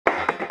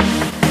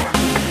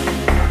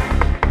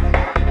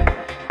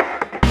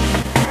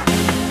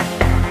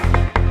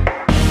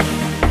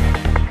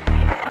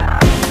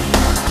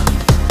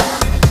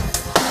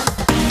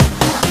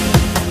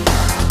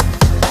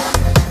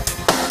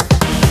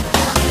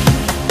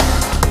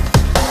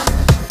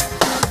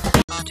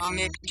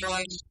Electronic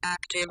joints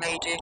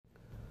activated.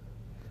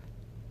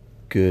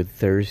 Good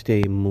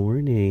Thursday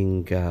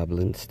morning,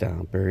 Goblin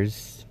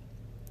Stompers.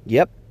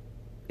 Yep,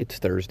 it's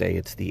Thursday.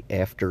 It's the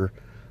after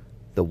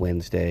the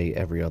Wednesday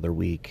every other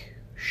week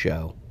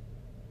show.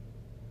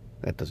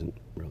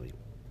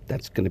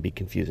 That's going to be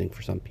confusing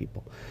for some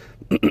people.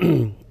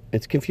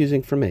 It's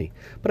confusing for me.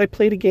 But I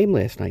played a game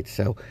last night,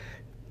 so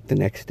the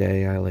next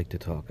day I like to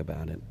talk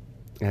about it.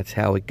 That's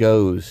how it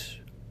goes.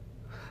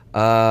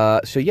 So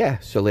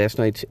last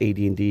night's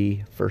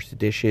AD&D first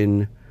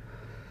edition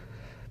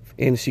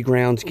Fantasy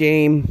Grounds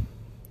game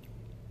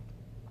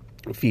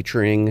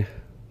featuring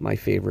my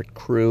favorite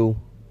crew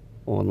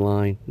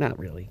online. Not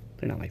really.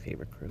 They're not my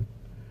favorite crew.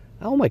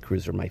 All my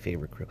crews are my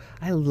favorite crew.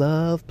 I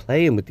love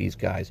playing with these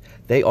guys.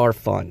 They are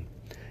fun.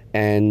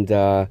 And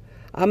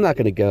I'm not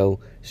going to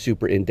go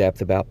super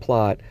in-depth about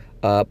plot,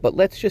 but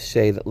let's just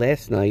say that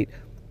last night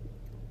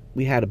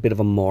we had a bit of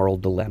a moral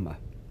dilemma.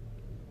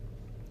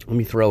 Let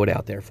me throw it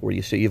out there for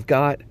you. So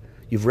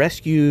you've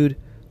rescued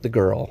the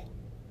girl.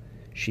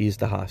 She's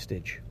the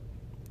hostage.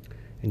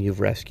 And you've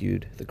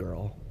rescued the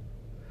girl.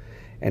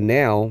 And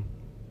now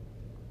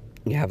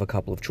you have a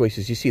couple of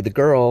choices. You see, the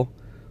girl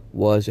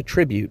was a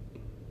tribute.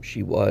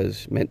 She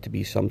was meant to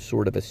be some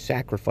sort of a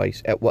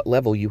sacrifice. At what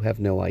level, you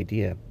have no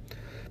idea.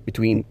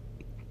 Between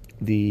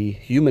the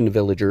human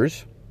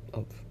villagers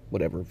of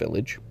whatever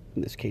village,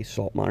 in this case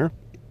Saltmire,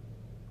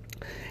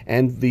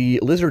 and the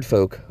lizard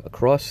folk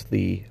across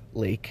the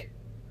lake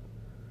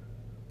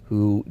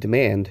who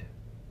demand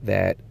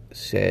that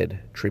said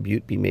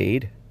tribute be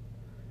made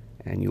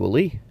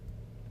annually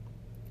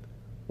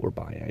or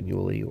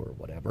biannually or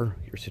whatever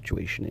your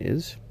situation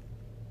is.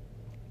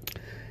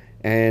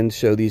 And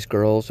so these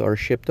girls are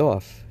shipped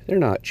off. They're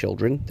not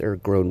children. They're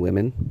grown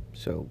women.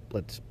 So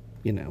let's,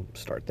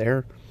 start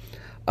there.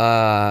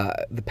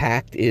 The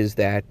pact is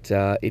that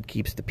it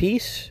keeps the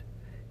peace.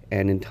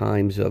 And in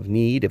times of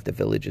need, if the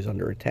village is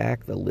under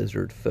attack, the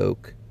lizard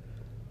folk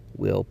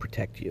will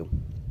protect you.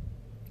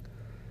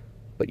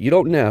 But you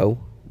don't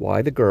know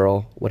what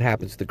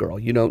happens to the girl.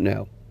 You don't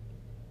know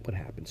what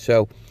happens.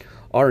 So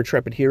our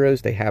intrepid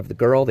heroes, they have the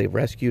girl. They've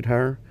rescued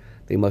her.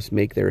 They must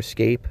make their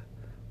escape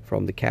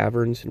from the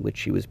caverns in which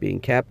she was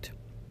being kept.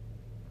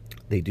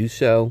 They do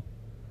so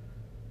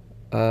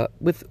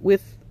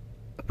with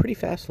pretty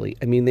fastly.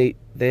 I mean,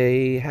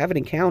 they have an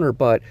encounter,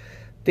 but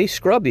they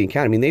scrub the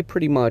encounter. I mean, they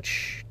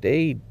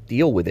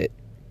deal with it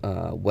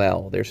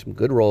well. There's some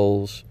good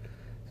rolls.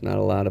 There's not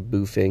a lot of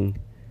boofing.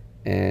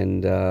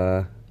 And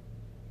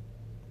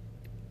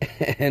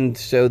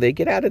so they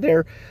get out of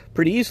there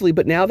pretty easily,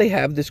 but now they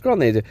have this girl.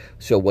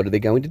 So what are they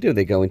going to do? Are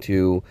they going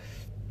to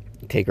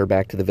take her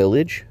back to the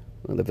village?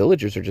 Well, the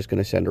villagers are just going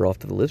to send her off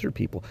to the lizard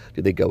people.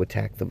 Do they go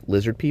attack the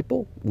lizard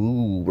people?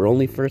 Ooh, we're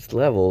only first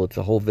level. It's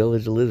a whole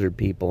village of lizard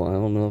people. I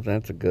don't know if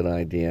that's a good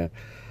idea.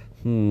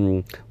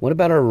 What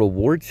about our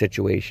reward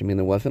situation? I mean,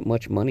 there wasn't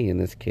much money in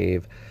this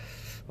cave.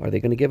 Are they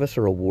going to give us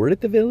a reward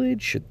at the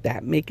village? Should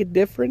that make a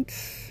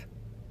difference?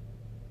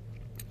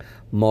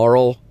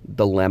 Moral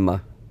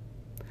dilemma.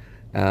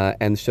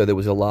 And so there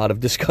was a lot of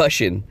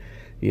discussion.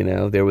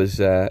 There was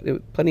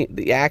plenty.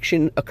 The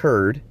action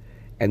occurred,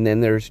 and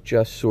then there's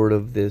just sort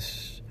of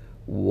this: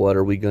 what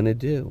are we going to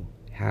do?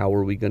 How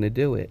are we going to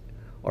do it?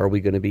 Are we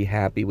going to be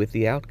happy with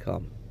the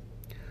outcome?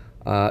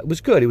 It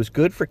was good. It was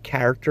good for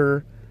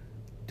character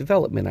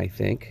development, I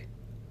think.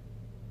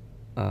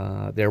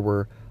 There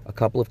were a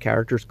couple of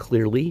characters,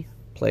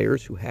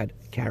 players who had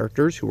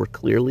characters who were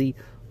clearly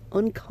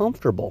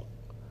uncomfortable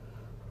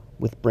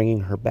with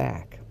bringing her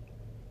back.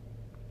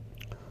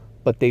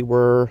 But they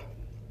were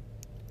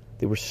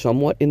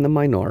somewhat in the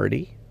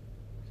minority.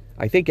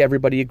 I think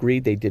everybody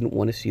agreed they didn't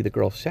want to see the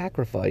girl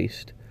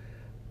sacrificed,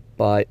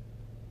 but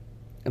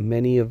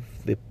many of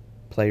the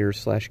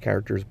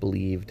players/characters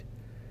believed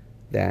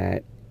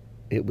that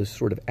it was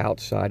sort of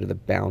outside of the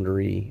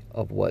boundary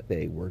of what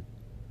they were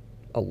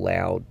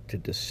allowed to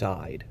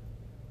decide.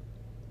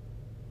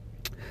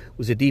 It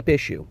was a deep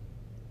issue.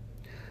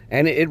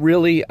 And it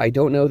really, I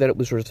don't know that it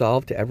was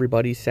resolved to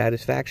everybody's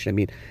satisfaction. I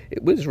mean,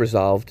 it was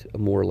resolved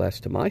more or less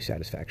to my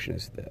satisfaction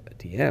as the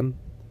DM.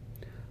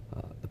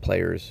 The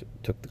players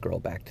took the girl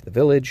back to the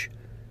village.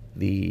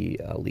 The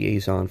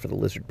liaison for the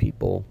lizard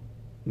people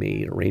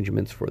made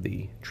arrangements for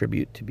the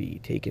tribute to be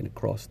taken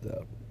across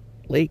the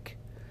lake.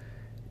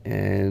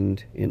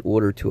 And in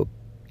order to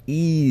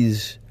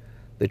ease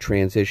the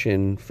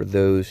transition for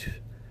those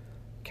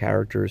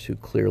characters who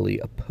clearly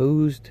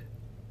opposed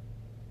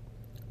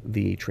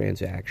the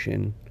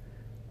transaction,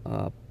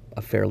 a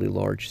fairly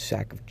large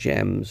sack of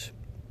gems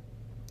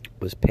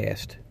was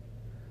passed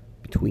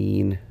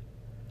between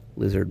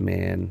Lizard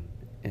Man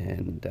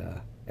and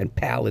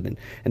Paladin.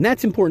 And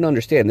that's important to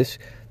understand.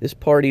 This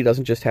party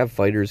doesn't just have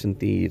fighters and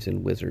thieves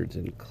and wizards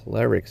and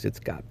clerics. It's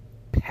got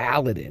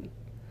Paladin.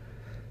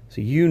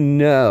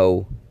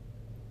 So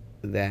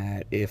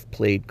that if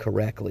played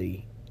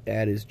correctly,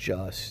 that is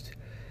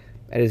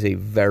a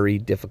very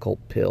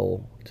difficult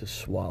pill to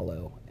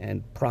swallow.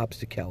 And props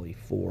to Kelly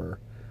for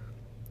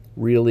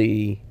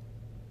really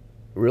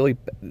really,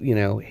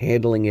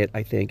 handling it,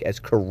 I think, as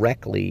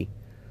correctly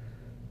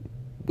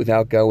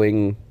without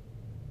going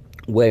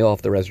way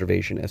off the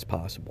reservation as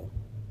possible.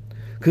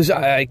 Because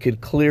I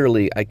could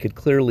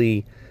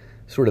clearly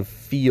sort of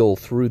feel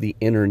through the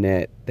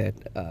internet that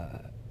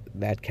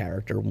that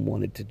character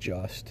wanted to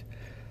just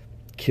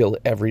kill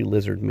every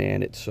lizard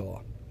man it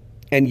saw.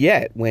 And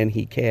yet, when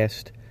he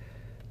cast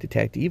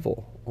Detect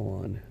Evil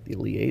on the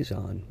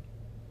liaison,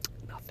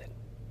 nothing.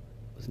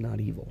 It was not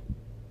evil.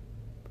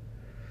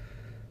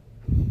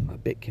 A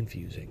bit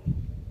confusing.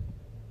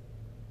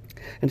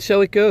 And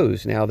so it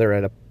goes. Now they're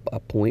at a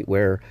point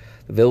where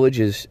the village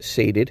is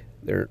sated.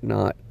 They're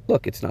not,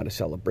 look, it's not a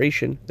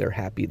celebration. They're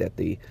happy that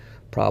the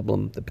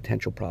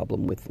potential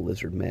problem with the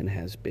lizard men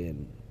has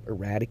been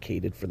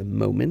eradicated for the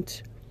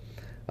moment.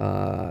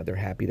 They're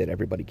happy that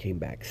everybody came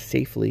back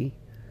safely.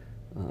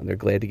 They're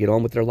glad to get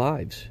on with their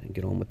lives and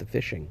get on with the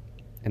fishing.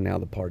 And now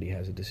the party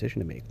has a decision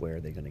to make. Where are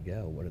they going to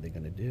go? What are they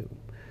going to do?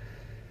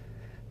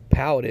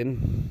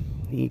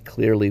 Paladin, he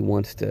clearly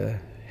wants to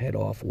head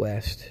off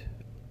west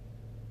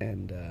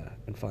and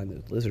find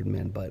those lizard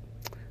men, but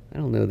I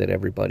don't know that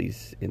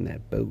everybody's in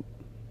that boat,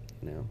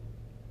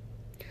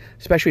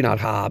 Especially not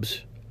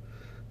Hobbs,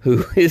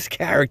 who his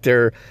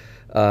character,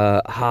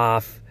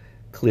 Hoff,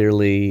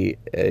 clearly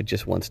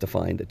just wants to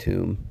find a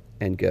tomb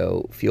and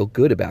go feel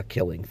good about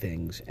killing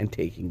things and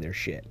taking their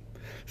shit.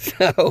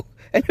 So,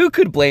 and who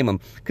could blame him?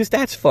 Because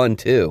that's fun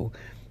too.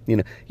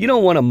 You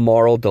don't want a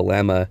moral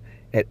dilemma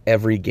at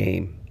every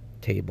game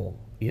table,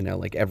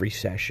 like every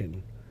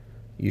session.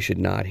 You should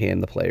not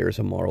hand the players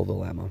a moral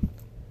dilemma.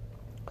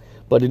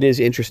 But it is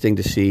interesting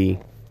to see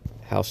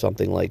how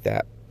something like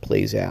that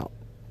plays out.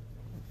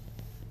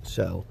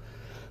 So,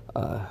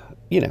 I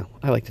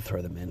like to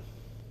throw them in.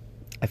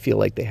 I feel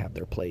like they have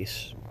their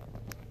place.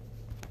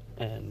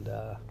 And,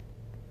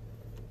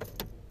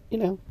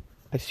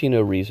 I see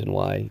no reason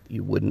why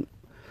you wouldn't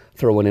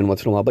throw one in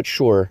once in a while. But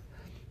sure,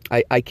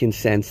 I can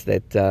sense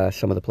that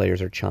some of the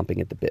players are chomping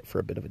at the bit for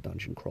a bit of a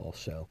dungeon crawl.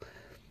 So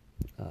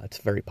it's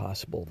very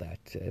possible that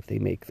if they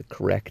make the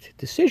correct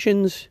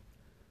decisions,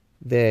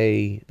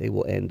 they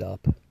will end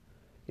up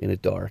in a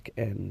dark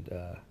and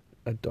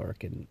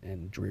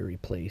dreary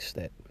place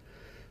that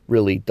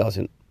really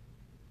doesn't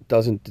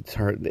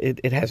deter.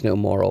 It has no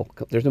moral.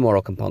 There's no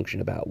moral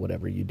compunction about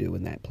whatever you do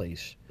in that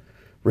place.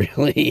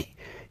 Really,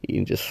 you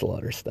can just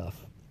slaughter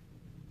stuff.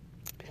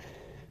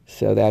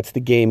 So that's the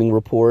gaming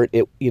report.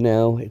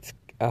 It's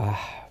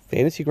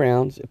Fantasy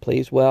Grounds. It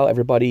plays well.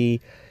 Everybody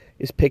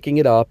is picking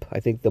it up. I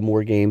think the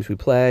more games we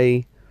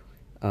play,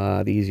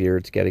 the easier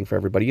it's getting for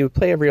everybody. You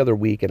play every other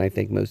week, and I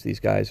think most of these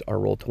guys are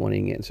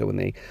Roll20ing it. And so when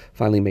they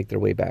finally make their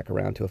way back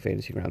around to a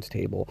Fantasy Grounds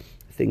table,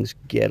 things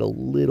get a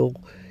little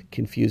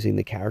confusing.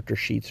 The character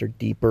sheets are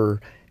deeper,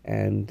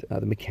 and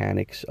the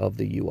mechanics of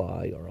the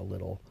UI are a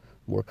little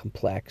more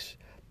complex.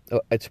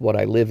 It's what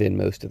I live in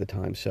most of the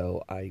time,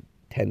 so I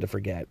tend to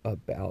forget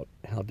about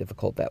how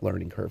difficult that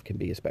learning curve can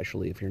be,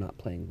 especially if you're not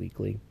playing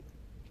weekly.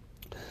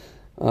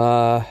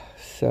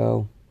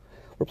 So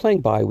we're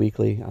playing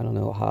bi-weekly. I don't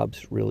know.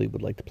 Hobbs really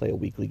would like to play a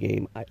weekly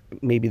game.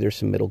 Maybe there's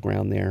some middle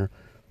ground there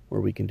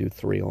where we can do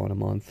 3 on a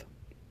month.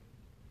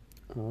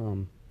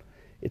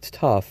 It's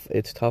tough.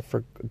 It's tough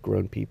for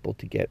grown people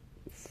to get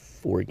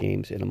 4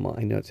 games in a month.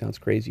 I know it sounds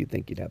crazy. You'd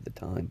think you'd have the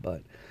time,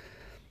 but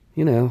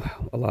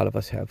a lot of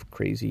us have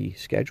crazy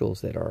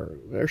schedules that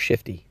are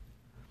shifty.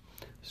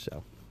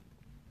 So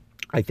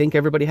I think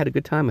everybody had a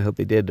good time. I hope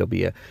they did. There'll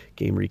be a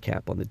game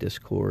recap on the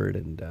Discord,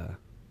 and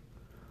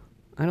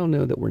I don't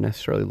know that we're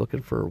necessarily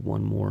looking for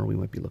one more. We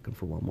might be looking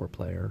for one more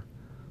player.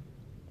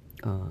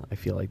 I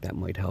feel like that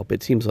might help.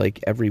 It seems like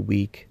every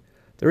week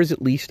there is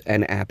at least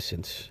an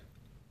absence.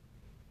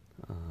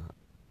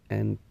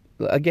 And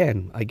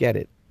again, I get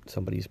it.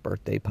 Somebody's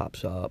birthday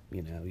pops up,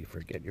 you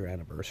forget your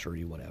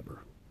anniversary,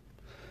 whatever.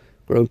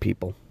 Grown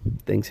people,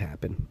 things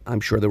happen.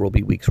 I'm sure there will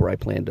be weeks where I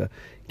plan to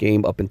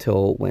game up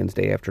until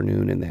Wednesday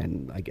afternoon, and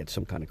then I get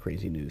some kind of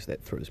crazy news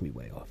that throws me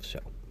way off. So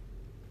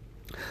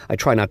I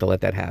try not to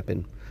let that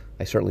happen.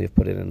 I certainly have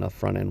put in enough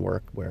front-end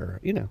work where,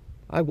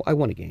 I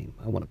want a game.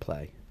 I want to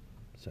play.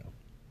 So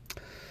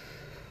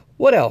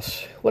what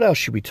else? What else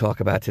should we talk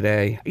about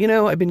today?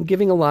 I've been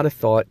giving a lot of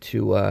thought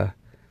to,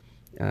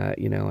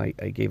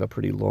 I gave a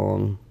pretty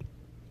long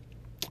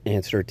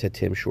answer to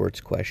Tim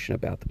Short's question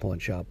about the pawn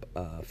shop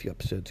a few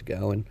episodes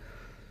ago, and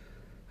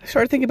I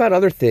started thinking about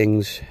other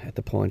things at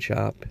the pawn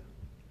shop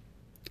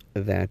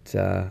that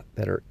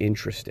are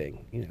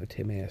interesting.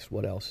 Tim asked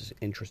what else is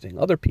interesting.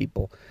 Other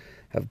people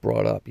have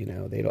brought up,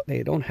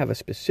 they don't have a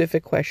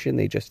specific question,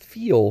 they just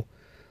feel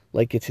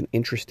like it's an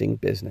interesting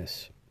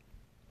business.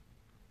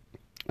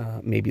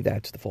 Maybe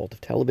that's the fault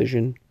of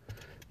television,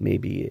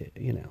 maybe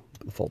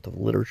the fault of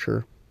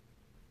literature.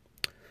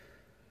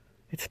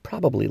 It's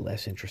probably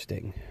less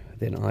interesting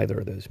than either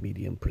of those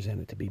medium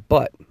presented to be.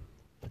 But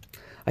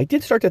I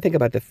did start to think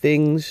about the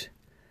things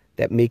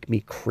that make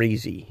me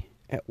crazy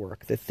at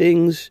work, the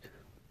things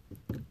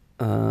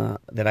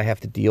that I have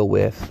to deal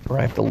with or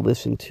I have to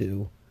listen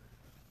to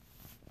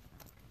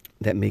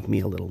that make me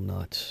a little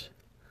nuts.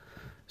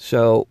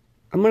 So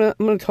I'm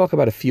gonna talk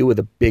about a few of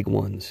the big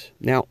ones.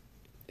 Now,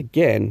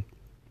 again,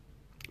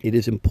 it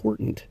is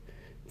important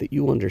that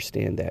you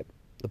understand that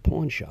the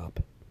pawn shop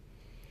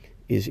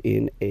is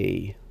in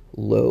a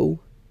low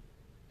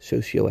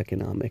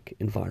socioeconomic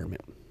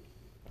environment,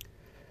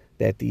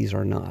 that these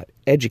are not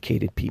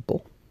educated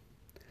people.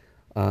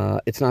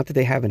 It's not that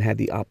they haven't had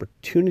the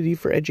opportunity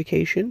for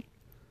education,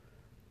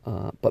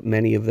 but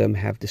many of them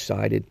have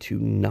decided to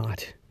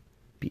not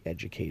be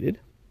educated,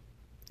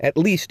 at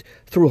least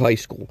through high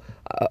school.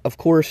 Of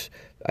course,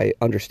 I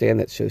understand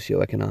that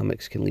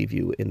socioeconomics can leave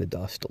you in the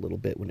dust a little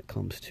bit when it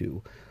comes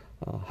to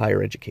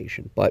higher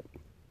education. But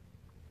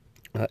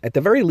at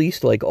the very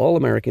least, like all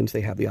Americans,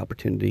 they have the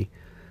opportunity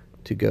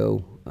to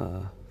go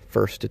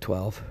first to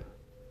 12.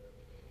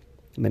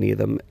 Many of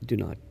them do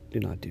not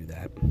do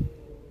that.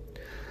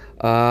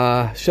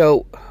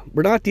 So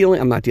I'm not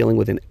dealing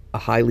with a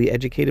highly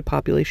educated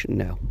population.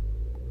 No.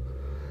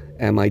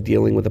 Am I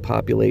dealing with a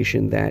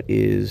population that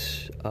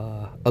is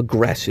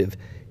aggressive?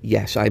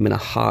 Yes, I'm in a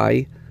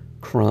high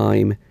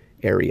crime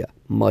area,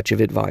 much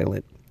of it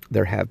violent.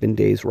 There have been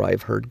days where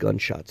I've heard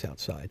gunshots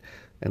outside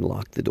and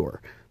locked the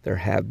door. There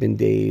have been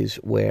days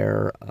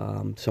where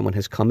someone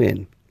has come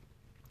in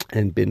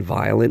and been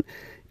violent.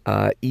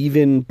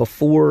 Even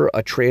before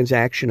a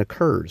transaction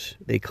occurs,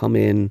 they come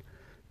in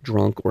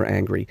drunk or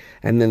angry.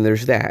 And then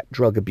there's that,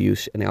 drug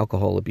abuse and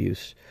alcohol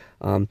abuse.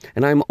 And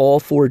I'm all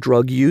for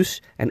drug use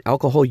and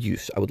alcohol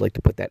use. I would like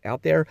to put that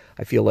out there.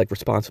 I feel like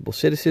responsible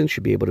citizens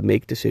should be able to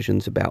make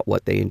decisions about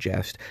what they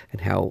ingest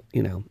and how,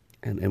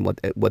 and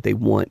what they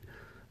want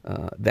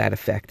that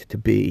effect to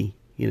be,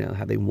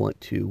 how they want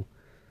to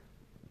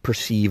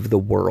perceive the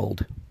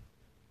world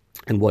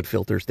and what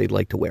filters they'd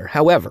like to wear.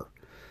 However,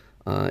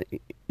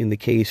 in the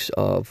case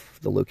of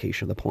the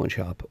location of the pawn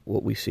shop,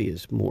 what we see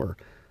is more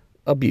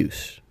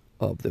abuse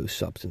of those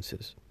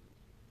substances.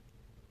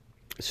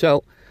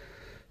 So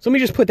let me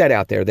just put that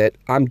out there, that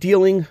I'm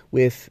dealing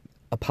with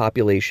a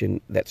population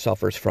that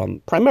suffers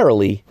from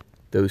primarily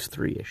those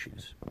three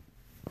issues.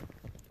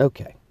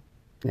 Okay,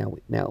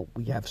 now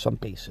we have some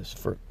basis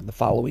for the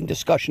following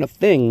discussion of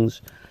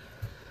things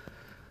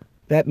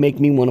that make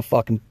me want to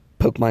fucking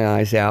poke my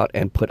eyes out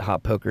and put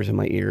hot pokers in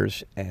my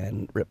ears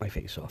and rip my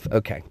face off.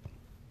 Okay,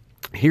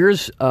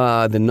 here's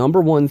the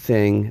number one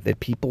thing that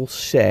people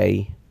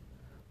say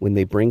when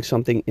they bring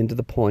something into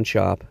the pawn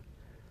shop.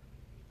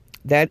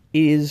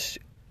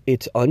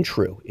 It's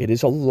untrue. It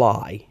is a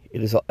lie.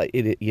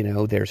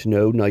 There's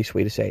no nice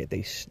way to say it.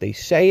 They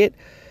say it.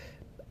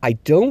 I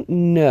don't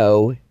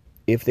know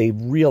if they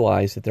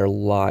realize that they're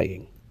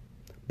lying,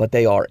 but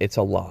they are. It's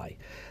a lie.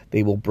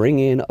 They will bring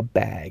in a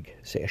bag,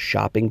 say a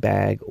shopping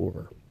bag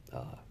or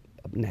a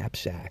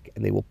knapsack,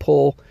 and they will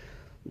pull,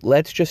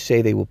 let's just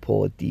say they will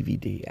pull a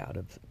DVD out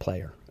of the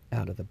player,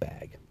 out of the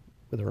bag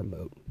with a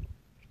remote.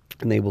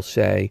 And they will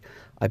say,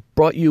 I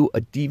brought you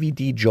a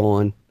DVD,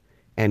 John,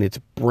 and it's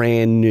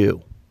brand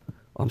new.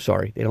 I'm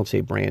sorry, they don't say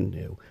brand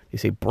new. They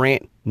say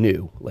brand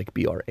new, like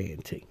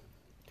BRANT.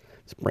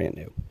 It's brand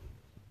new.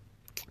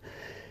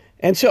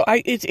 And so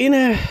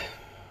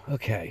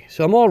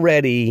so I'm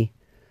already,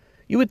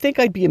 you would think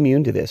I'd be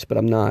immune to this, but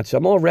I'm not. So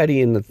I'm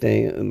already in the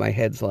thing, my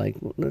head's like,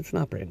 well, it's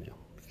not brand new.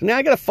 So now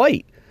I got to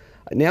fight.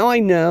 Now I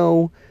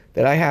know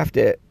that I have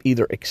to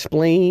either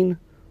explain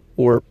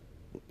or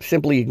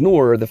simply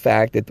ignore the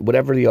fact that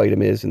whatever the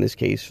item is, in this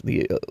case,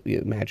 the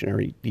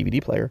imaginary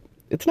DVD player,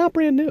 it's not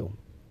brand new.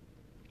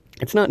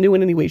 It's not new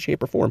in any way,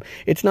 shape, or form.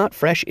 It's not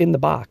fresh in the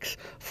box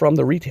from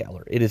the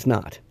retailer. It is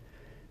not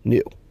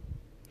new.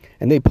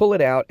 And they pull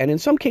it out, and in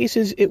some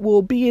cases, it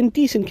will be in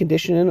decent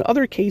condition. In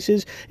other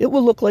cases, it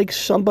will look like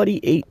somebody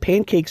ate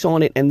pancakes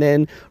on it, and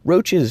then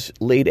roaches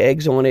laid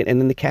eggs on it,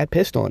 and then the cat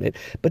pissed on it.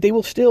 But they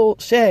will still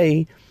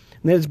say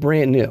that it's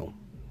brand new.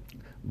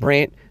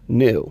 Brand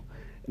new.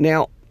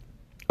 Now,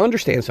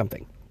 understand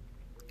something.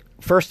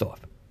 First off,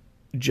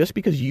 just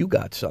because you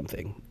got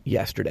something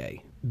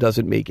yesterday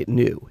doesn't make it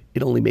new.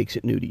 It only makes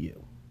it new to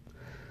you.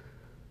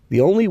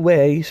 The only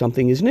way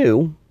something is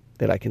new,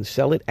 that I can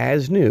sell it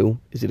as new,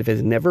 is that if it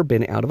has never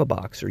been out of a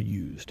box or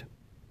used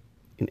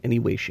in any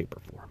way, shape,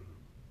 or form.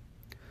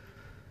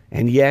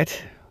 And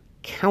yet,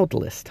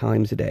 countless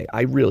times a day,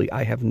 I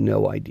have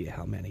no idea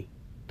how many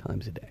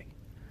times a day,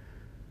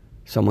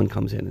 someone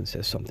comes in and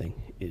says something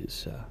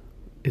is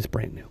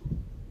brand new.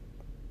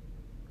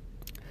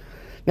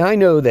 Now, I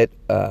know that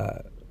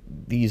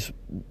these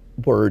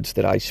words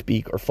that I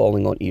speak are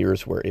falling on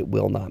ears where it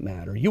will not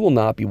matter. You will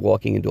not be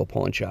walking into a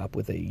pawn shop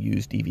with a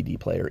used DVD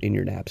player in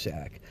your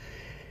knapsack,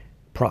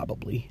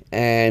 probably.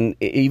 And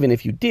even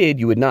if you did,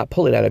 you would not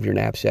pull it out of your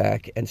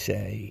knapsack and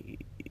say,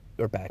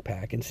 or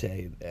backpack and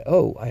say,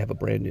 oh, I have a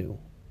brand new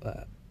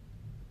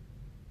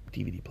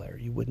DVD player.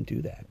 You wouldn't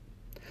do that.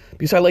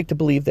 Because I like to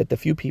believe that the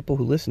few people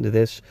who listen to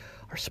this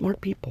are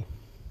smart people.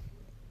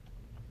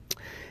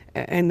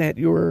 And that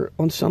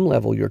on some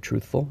level, you're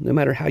truthful, no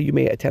matter how you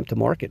may attempt to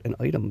market an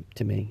item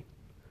to me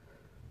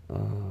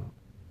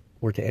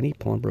or to any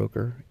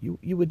pawnbroker.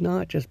 You would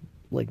not just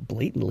like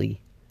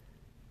blatantly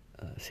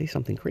say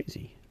something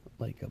crazy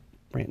like a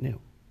brand new.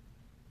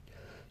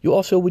 You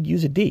also would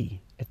use a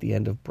D at the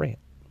end of brand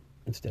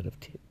instead of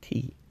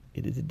T.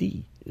 It is a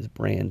D. It is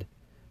brand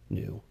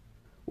new.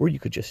 Or you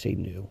could just say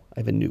new. I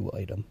have a new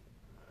item.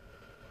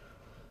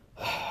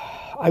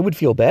 I would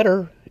feel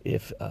better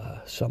if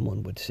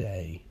someone would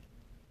say,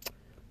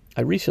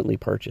 I recently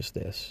purchased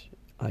this.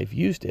 I've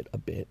used it a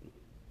bit.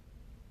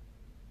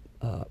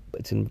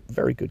 It's in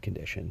very good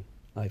condition.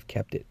 I've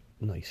kept it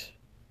nice.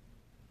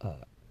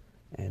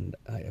 And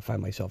I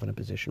find myself in a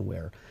position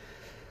where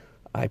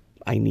I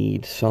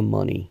need some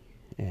money,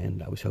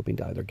 and I was hoping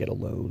to either get a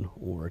loan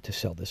or to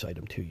sell this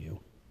item to you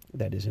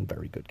that is in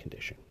very good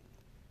condition.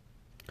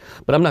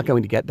 But I'm not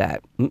going to get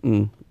that.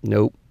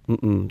 Nope.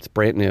 It's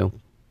brand new.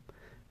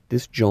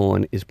 This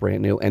John is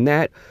brand new. And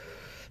that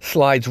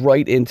slides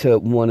right into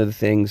one of the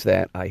things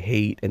that I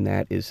hate, and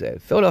that is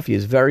that Philadelphia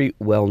is very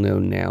well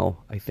known now,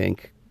 I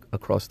think,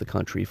 across the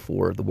country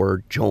for the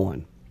word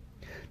John.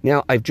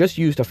 Now, I've just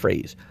used a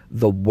phrase,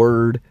 the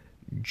word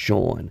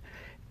John.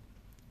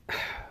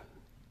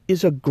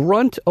 Is a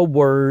grunt a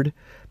word?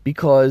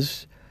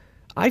 Because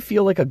I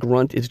feel like a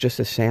grunt is just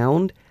a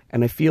sound,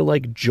 and I feel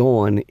like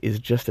John is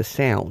just a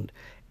sound.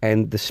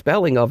 And the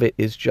spelling of it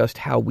is just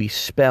how we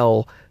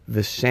spell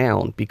the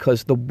sound,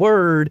 because the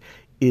word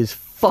is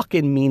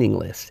fucking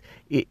meaningless.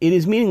 It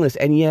is meaningless,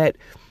 and yet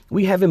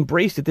we have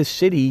embraced it. This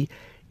city,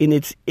 in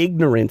its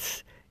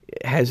ignorance,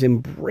 has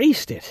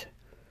embraced it.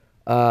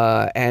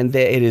 And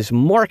it is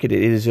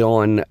marketed. It is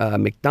on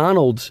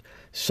McDonald's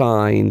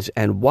signs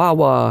and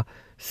Wawa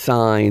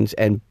signs,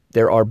 and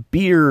there are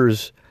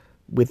beers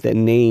with the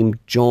name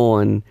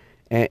John.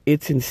 And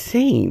it's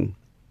insane.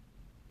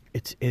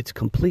 It's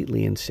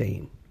completely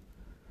insane.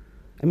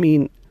 I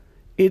mean,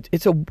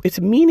 it's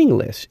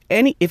meaningless.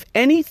 If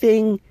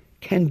anything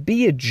can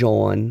be a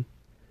John,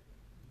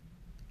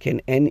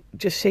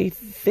 just say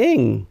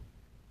thing.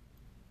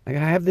 I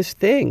have this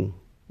thing.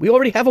 We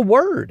already have a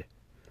word.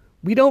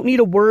 We don't need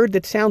a word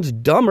that sounds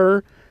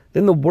dumber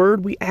than the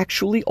word we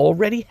actually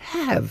already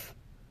have.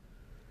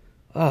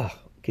 Oh,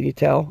 can you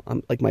tell?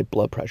 I'm like, my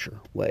blood pressure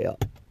way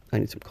up. I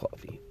need some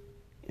coffee.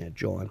 Yeah,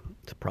 John,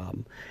 it's a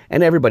problem.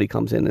 And everybody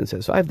comes in and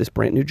says, I have this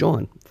brand new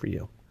John for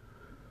you.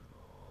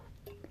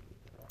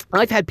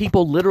 I've had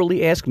people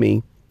literally ask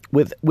me,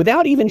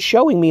 without even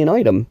showing me an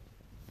item,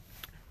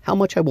 how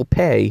much I will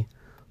pay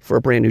for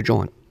a brand new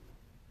John.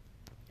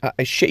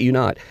 I shit you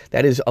not.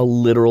 That is a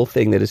literal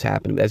thing that has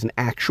happened. That's an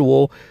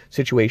actual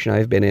situation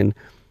I've been in.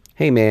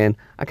 Hey, man,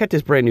 I got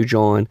this brand new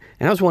John,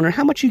 and I was wondering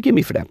how much you give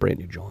me for that brand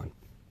new John.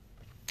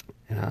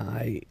 And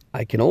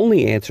I can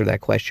only answer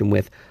that question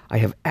with, I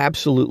have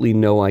absolutely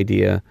no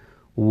idea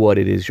what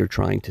it is you're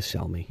trying to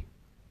sell me.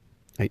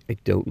 I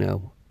don't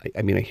know.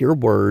 I mean, I hear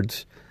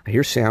words, I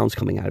hear sounds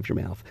coming out of your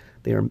mouth.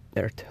 They're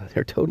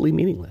totally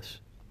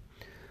meaningless.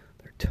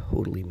 They're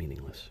totally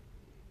meaningless.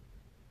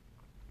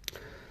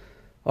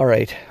 All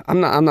right, I'm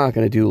not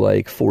going to do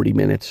like 40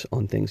 minutes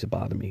on things that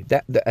bother me.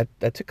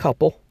 That's a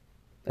couple.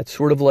 That's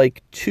sort of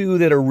like two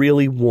that are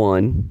really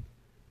one.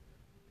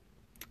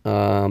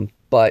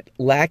 But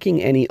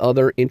lacking any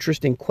other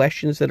interesting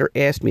questions that are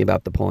asked me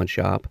about the pawn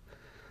shop,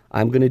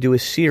 I'm going to do a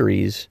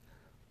series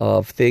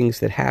of things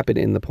that happen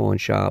in the pawn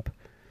shop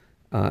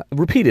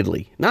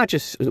repeatedly, not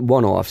just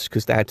one-offs,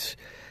 because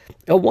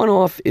a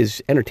one-off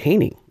is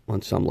entertaining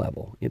on some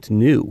level. It's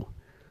new,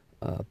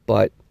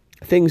 but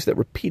things that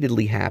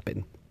repeatedly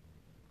happen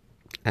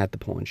at the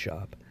pawn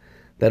shop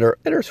that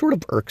are sort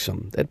of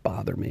irksome, that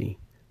bother me,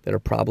 that are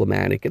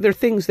problematic. And they're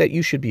things that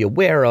you should be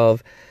aware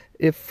of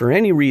if for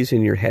any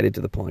reason you're headed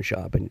to the pawn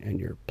shop and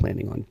you're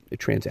planning on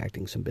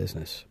transacting some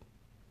business.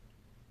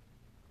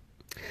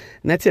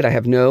 And that's it. I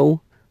have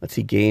no,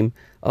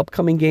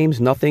 upcoming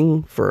games,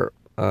 nothing for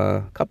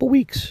a couple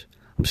weeks.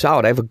 I'm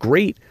solid. I have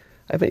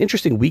an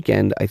interesting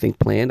weekend, I think,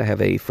 planned. I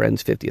have a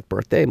friend's 50th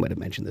birthday. I might have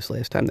mentioned this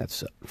last time.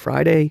 That's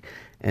Friday.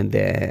 And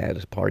then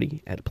a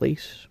party at a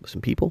place with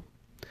some people.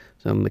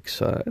 So I'm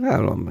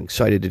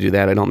excited to do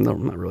that. I'm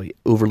not really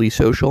overly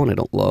social, and I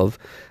don't love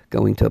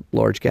going to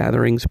large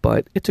gatherings,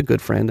 but it's a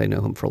good friend. I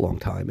know him for a long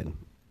time,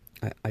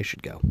 and I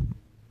should go.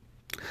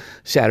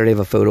 Saturday, I have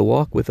a photo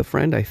walk with a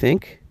friend, I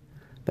think.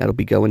 That'll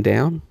be going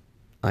down,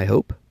 I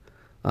hope.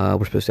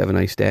 We're supposed to have a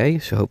nice day,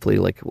 so hopefully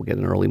we'll get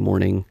an early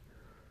morning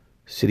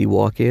city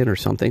walk-in or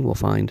something. We'll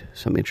find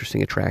some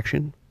interesting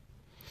attraction.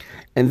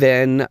 And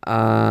then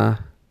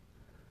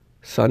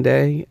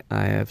Sunday,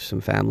 I have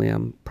some family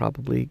I'm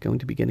probably going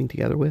to be getting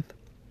together with.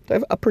 I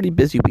have a pretty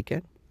busy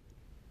weekend.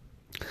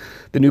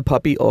 The new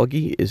puppy,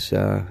 Augie,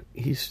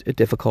 he's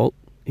difficult.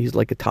 He's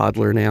like a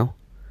toddler now.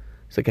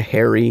 He's like a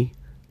hairy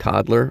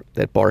toddler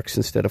that barks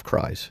instead of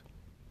cries.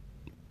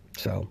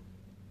 So,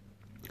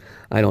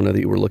 I don't know that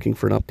you were looking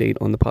for an update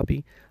on the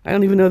puppy. I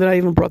don't even know that I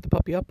even brought the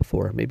puppy up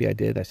before. Maybe I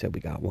did. I said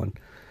we got one.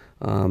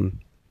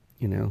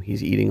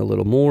 He's eating a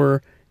little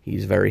more.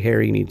 He's very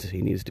hairy. He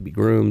needs to be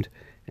groomed.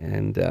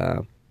 And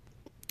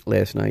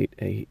last night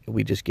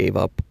we just gave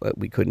up.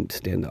 We couldn't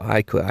stand.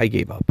 I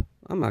gave up.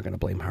 I'm not going to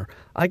blame her.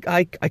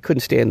 I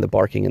couldn't stand the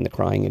barking and the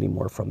crying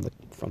anymore from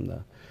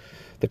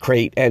the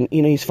crate. And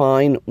he's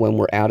fine when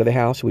we're out of the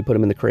house. We put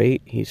him in the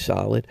crate. He's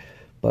solid.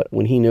 But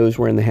when he knows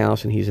we're in the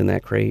house and he's in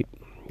that crate,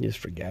 Just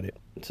forget it.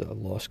 It's a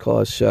lost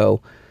cause.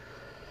 So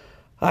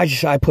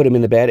I put him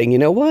in the bed, and you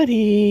know what?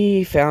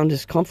 He found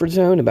his comfort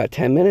zone. About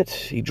 10 minutes,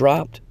 he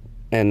dropped,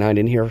 and I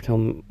didn't hear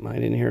from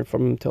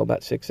him until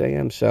about 6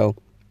 a.m. So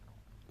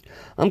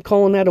I'm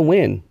calling that a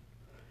win.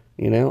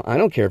 I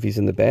don't care if he's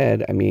in the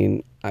bed. I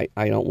mean, I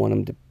don't want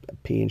him to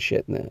pee and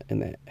shit in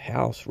the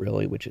house,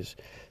 really, which is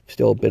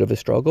still a bit of a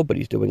struggle, but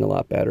he's doing a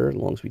lot better as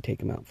long as we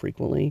take him out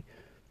frequently.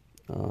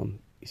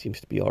 He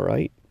seems to be all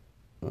right.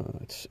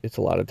 It's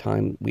a lot of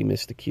time we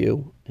miss the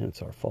cue, and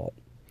it's our fault.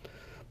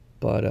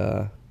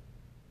 But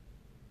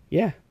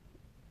yeah,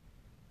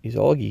 he's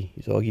Augie.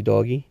 He's Augie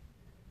Doggy,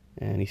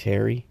 and he's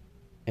hairy,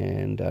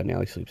 and now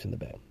he sleeps in the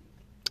bed.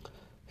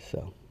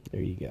 So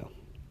there you go.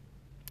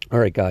 All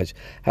right, guys,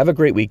 have a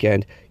great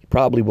weekend. You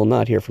probably will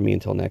not hear from me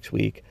until next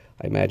week.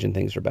 I imagine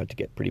things are about to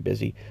get pretty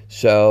busy.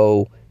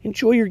 So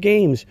enjoy your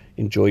games,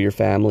 enjoy your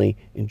family,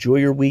 enjoy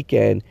your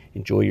weekend,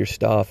 enjoy your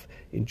stuff,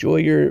 enjoy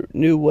your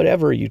new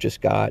whatever you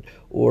just got,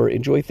 or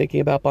enjoy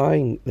thinking about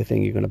buying the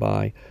thing you're going to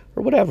buy,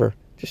 or whatever.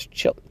 Just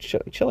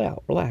chill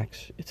out,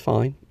 relax. It's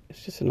fine.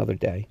 It's just another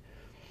day.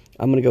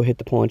 I'm going to go hit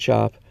the pawn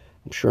shop.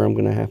 I'm sure I'm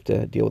going to have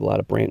to deal with a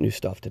lot of brand new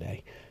stuff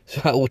today.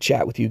 So I will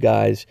chat with you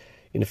guys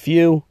in a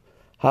few.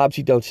 Hobbs,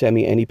 you don't send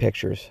me any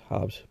pictures.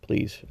 Hobbs,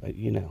 please.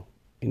 You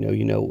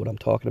know what I'm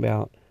talking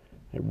about.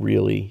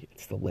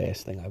 It's the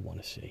last thing I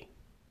want to see.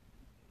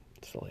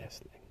 It's the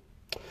last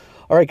thing.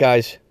 All right,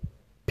 guys.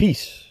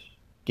 Peace.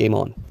 Game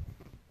on.